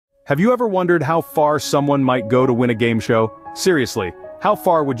Have you ever wondered how far someone might go to win a game show? Seriously, how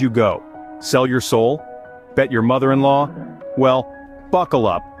far would you go? Sell your soul? Bet your mother-in-law? Well, buckle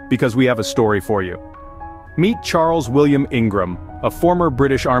up, because we have a story for you. Meet Charles William Ingram, a former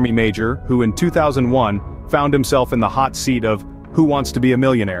British Army major who in 2001 found himself in the hot seat of Who Wants to Be a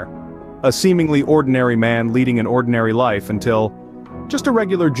Millionaire? A seemingly ordinary man leading an ordinary life until just a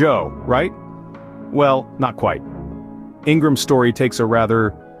regular Joe, right? Well, not quite. Ingram's story takes a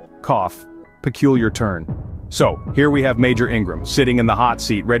rather peculiar turn. So, here we have Major Ingram, sitting in the hot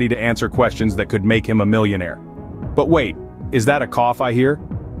seat ready to answer questions that could make him a millionaire. But wait, is that a cough I hear?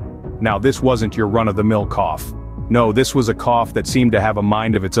 Now this wasn't your run-of-the-mill cough. No, this was a cough that seemed to have a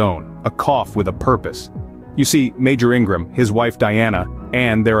mind of its own, a cough with a purpose. You see, Major Ingram, his wife Diana,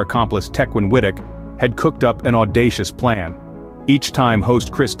 and their accomplice Tequin Whittock had cooked up an audacious plan. Each time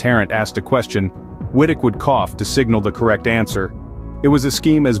host Chris Tarrant asked a question, Whittock would cough to signal the correct answer. It was a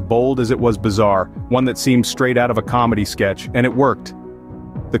scheme as bold as it was bizarre, one that seemed straight out of a comedy sketch, and it worked.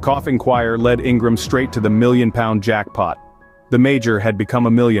 The coughing choir led Ingram straight to the million-pound jackpot. The Major had become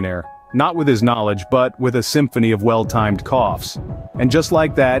a millionaire, not with his knowledge but with a symphony of well-timed coughs. And just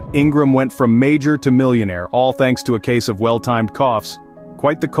like that, Ingram went from major to millionaire, all thanks to a case of well-timed coughs.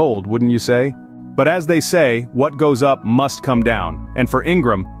 Quite the cold, wouldn't you say? But as they say, what goes up must come down, and for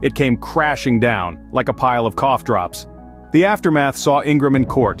Ingram, it came crashing down, like a pile of cough drops. The aftermath saw Ingram in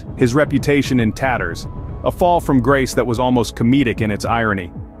court, his reputation in tatters, a fall from grace that was almost comedic in its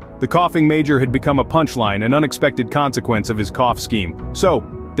irony. The coughing major had become a punchline, an unexpected consequence of his cough scheme. So,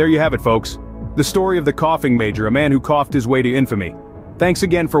 there you have it folks. The story of the coughing major, a man who coughed his way to infamy. Thanks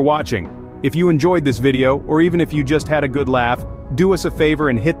again for watching. If you enjoyed this video, or even if you just had a good laugh, do us a favor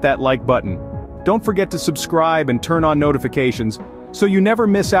and hit that like button. Don't forget to subscribe and turn on notifications, so you never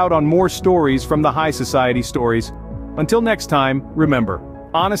miss out on more stories from the High Society Stories. Until next time, remember,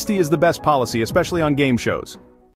 honesty is the best policy, especially on game shows.